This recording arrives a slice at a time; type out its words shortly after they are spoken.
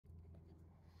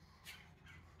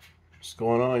What's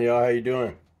going on, y'all? How you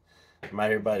doing? I'm out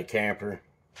here by the camper.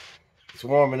 It's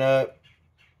warming up,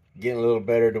 getting a little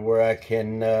better to where I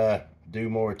can do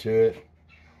more to it.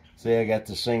 See, I got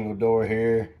the single door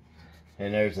here,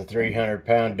 and there's a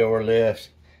 300-pound door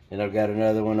lift, and I've got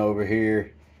another one over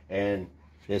here, and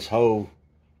this hole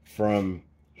from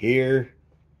here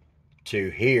to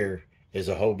here is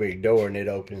a whole big door, and it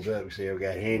opens up. See, I've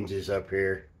got hinges up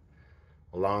here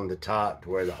along the top to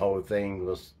where the whole thing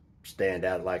will stand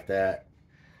out like that.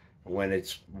 When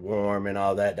it's warm and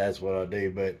all that, that's what I'll do.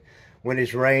 But when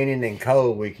it's raining and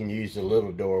cold, we can use the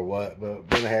little door. But I'm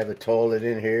gonna have a toilet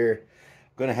in here.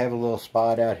 I'm gonna have a little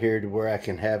spot out here to where I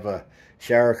can have a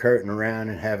shower curtain around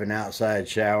and have an outside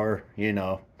shower, you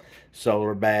know,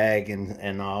 solar bag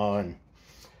and all. And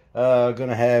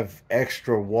gonna have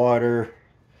extra water,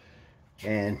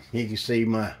 and you can see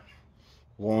my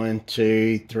 1,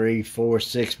 2, 3, 4,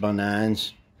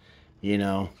 6x9s, you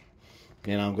know.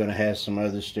 And I'm gonna have some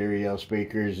other stereo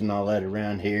speakers and all that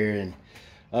around here, and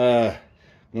I'm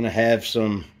gonna have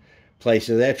some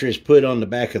places after it's put on the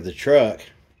back of the truck.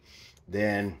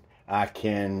 Then I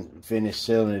can finish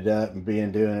sealing it up and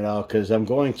doing it all, because I'm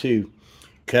going to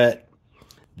cut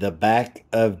the back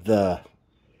of the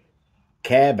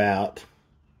cab out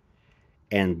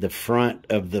and the front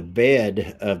of the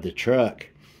bed of the truck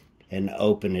and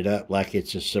open it up like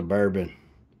it's a Suburban,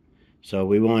 so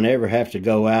we won't ever have to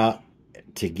go out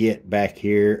to get back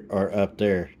here or up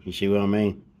there. You see what I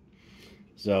mean?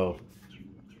 So,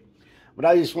 but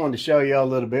I just wanted to show y'all a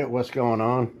little bit what's going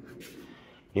on.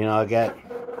 You know, I got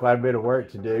quite a bit of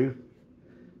work to do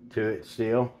to it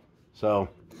still. So,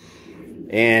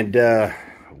 and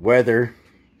weather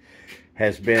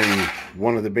has been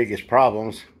one of the biggest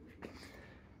problems.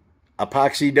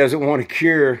 Epoxy doesn't want to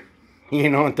cure, you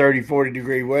know, in 30, 40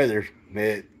 degree weather.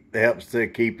 It helps to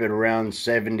keep it around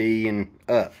 70 and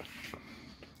up.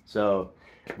 So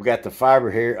we got the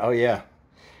fiber here. Oh yeah,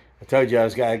 I told you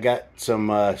I got some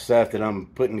stuff that I'm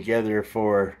putting together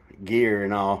for gear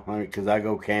and all, because I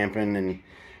go camping and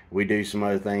we do some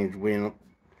other things. We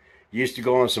used to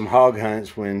go on some hog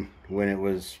hunts when it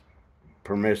was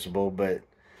permissible, but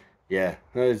yeah,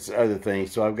 there's other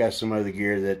things. So I've got some other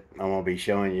gear that I'm gonna be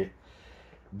showing you.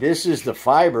 This is the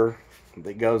fiber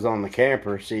that goes on the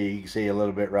camper. See, you can see a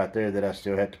little bit right there that I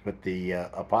still have to put the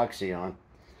epoxy on.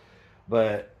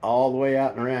 But all the way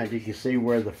out and around, you can see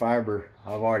where the fiber,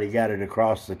 I've already got it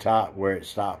across the top where it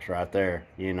stops right there.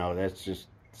 You know, that's just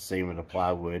the seam of the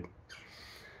plywood.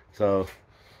 So,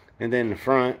 and then the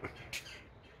front,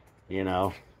 you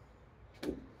know,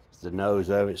 the nose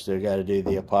of it, still got to do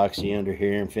the epoxy under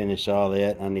here and finish all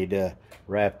that. I need to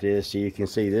wrap this so you can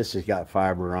see this has got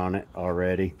fiber on it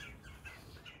already.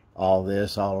 All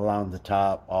this, all along the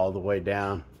top, all the way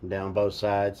down both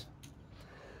sides.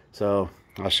 So,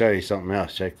 I'll show you something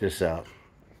else. Check this out.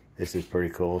 This is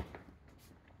pretty cool.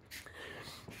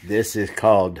 This is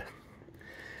called,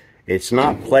 it's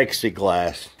not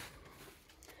plexiglass,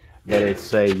 but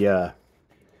it's a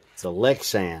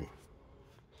Lexan.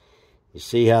 You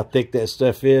see how thick that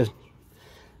stuff is?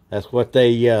 That's what they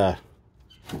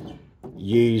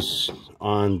use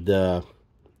on the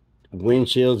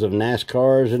windshields of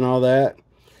NASCARs and all that.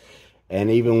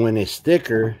 And even when it's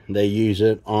thicker, they use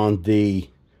it on the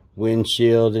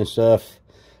windshield and stuff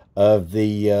of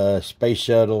the space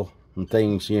shuttle and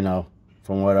things, you know,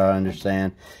 from what I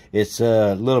understand. It's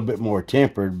a little bit more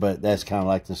tempered, but that's kind of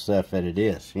like the stuff that it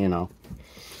is, you know.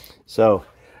 So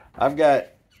I've got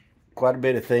quite a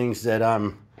bit of things that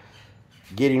I'm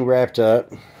getting wrapped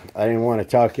up. I didn't want to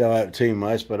talk y'all out too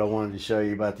much, but I wanted to show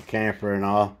you about the camper and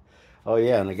all. Oh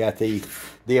yeah, and I got the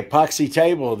epoxy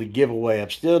table, the giveaway. I'm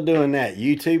still doing that.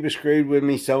 YouTube has screwed with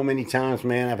me so many times,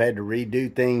 man. I've had to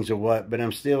redo things or what, but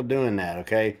I'm still doing that,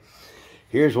 okay?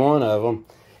 Here's one of them,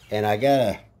 and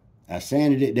I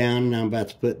sanded it down, and I'm about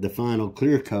to put the final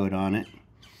clear coat on it.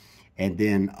 And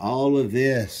then all of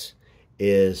this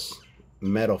is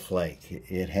metal flake.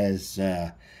 It has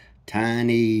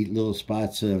tiny little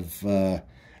spots of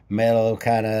metal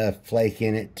kind of flake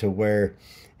in it, to where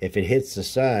if it hits the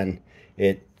sun,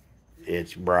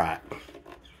 it's bright.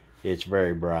 It's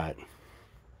very bright.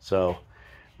 So,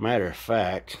 matter of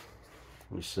fact,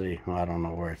 let me see. Well, I don't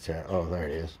know where it's at. Oh, there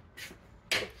it is.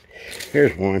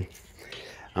 Here's one.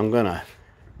 I'm gonna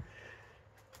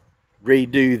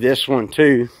redo this one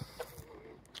too.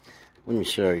 Let me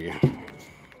show you.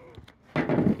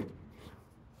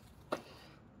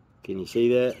 Can you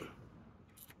see that?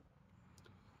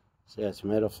 See, that's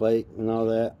metal flake and all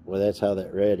that. Well, that's how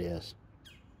that red is.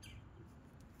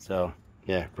 So,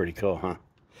 yeah, pretty cool, huh?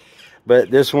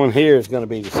 But this one here is going to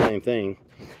be the same thing.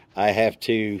 I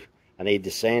need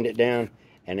to sand it down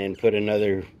and then put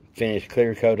another finish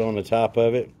clear coat on the top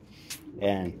of it.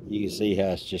 And you can see how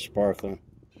it's just sparkling.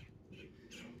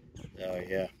 Oh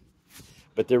yeah.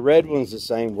 But the red one's the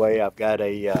same way. I've got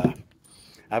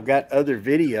other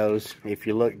videos. If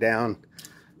you look down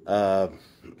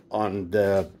on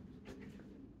the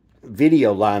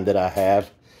video line that I have,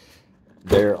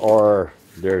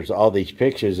 there's all these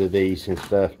pictures of these and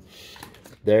stuff.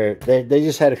 They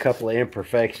just had a couple of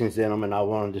imperfections in them, and I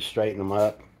wanted to straighten them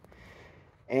up.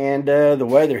 And the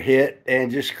weather hit and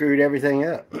just screwed everything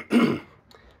up.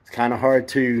 It's kind of hard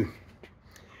to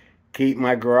keep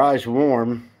my garage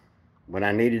warm when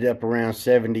I need it up around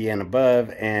 70 and above,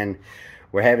 and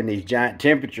we're having these giant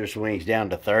temperature swings down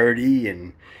to 30,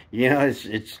 and you know,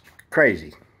 it's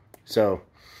crazy. So,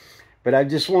 but I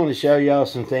just want to show y'all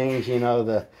some things, you know,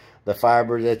 the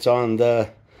fiber that's on the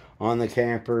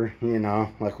camper, you know,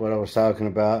 like what I was talking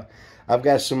about. I've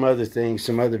got some other things,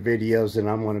 some other videos that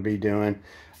I'm going to be doing.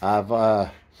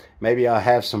 Maybe I'll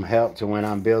have some help to when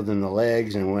I'm building the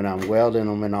legs and when I'm welding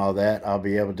them and all that. I'll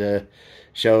be able to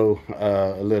show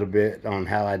a little bit on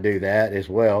how I do that as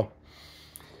well.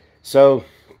 So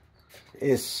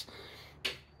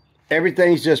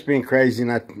everything's just been crazy,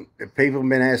 and people have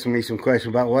been asking me some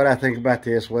questions about what I think about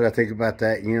this, what I think about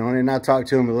that, you know, and I talk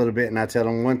to them a little bit, and I tell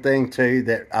them one thing too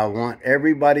that I want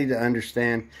everybody to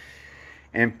understand,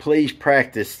 and please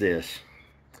practice this.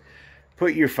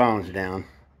 Put your phones down.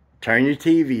 Turn your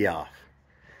TV off.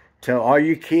 Tell all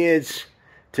your kids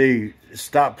to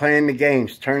stop playing the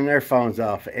games. Turn their phones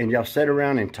off. And y'all sit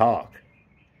around and talk.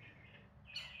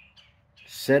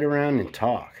 Sit around and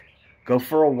talk. Go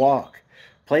for a walk.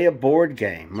 Play a board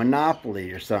game.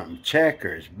 Monopoly or something.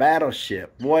 Checkers.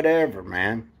 Battleship. Whatever,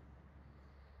 man.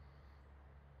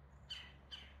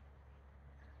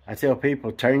 I tell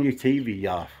people, turn your TV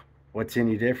off. What's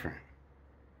any different?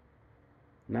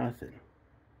 Nothing.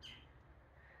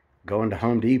 Going to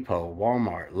Home Depot,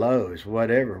 Walmart, Lowe's,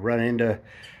 whatever. Run into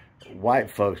white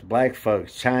folks, black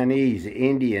folks, Chinese,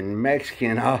 Indian,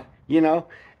 Mexican, you know,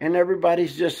 and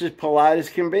everybody's just as polite as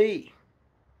can be.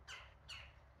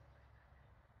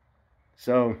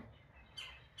 So,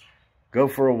 go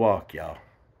for a walk, y'all.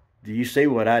 Do you see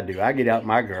what I do? I get out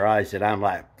my garage and I'm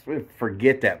like,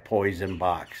 forget that poison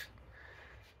box.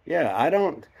 Yeah, I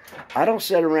don't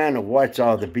sit around and watch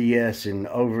all the BS and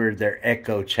over their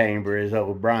echo chamber, as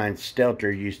old Brian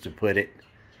Stelter used to put it.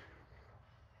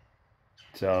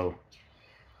 So,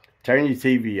 turn your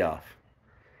TV off.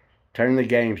 Turn the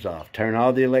games off. Turn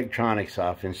all the electronics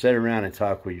off and sit around and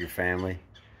talk with your family.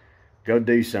 Go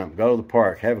do something. Go to the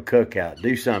park. Have a cookout.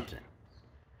 Do something.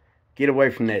 Get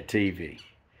away from that TV.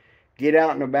 Get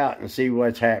out and about and see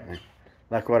what's happening.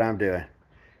 Like what I'm doing.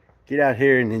 Get out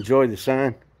here and enjoy the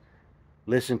sun.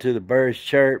 Listen to the birds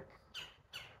chirp.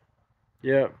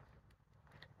 Yep.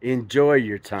 Enjoy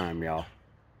your time, y'all.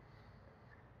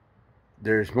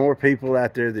 There's more people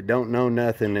out there that don't know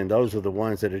nothing, and those are the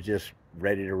ones that are just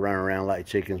ready to run around like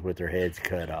chickens with their heads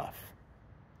cut off.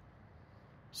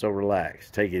 So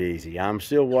relax. Take it easy. I'm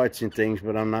still watching things,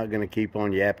 but I'm not going to keep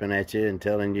on yapping at you and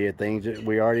telling you things that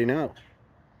we already know.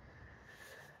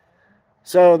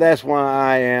 So that's why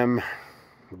I am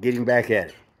getting back at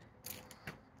it.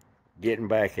 Getting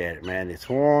back at it, man. It's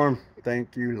warm.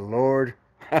 Thank you, Lord.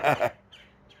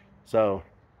 So,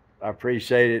 I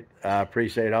appreciate it. I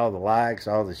appreciate all the likes,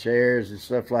 all the shares, and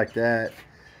stuff like that.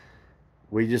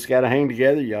 We just got to hang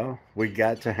together, y'all. We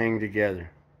got to hang together.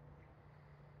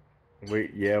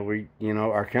 You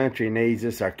know, our country needs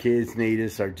us. Our kids need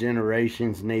us. Our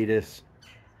generations need us.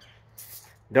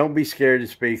 Don't be scared to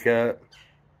speak up.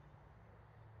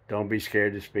 Don't be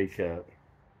scared to speak up.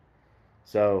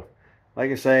 So, like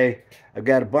I say, I've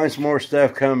got a bunch more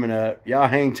stuff coming up. Y'all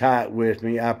hang tight with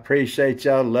me. I appreciate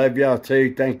y'all. Love y'all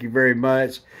too. Thank you very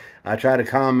much. I try to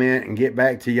comment and get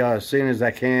back to y'all as soon as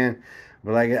I can.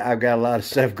 But I've got a lot of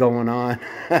stuff going on.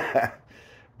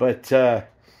 But,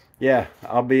 yeah,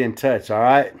 I'll be in touch, all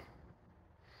right?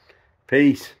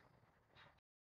 Peace.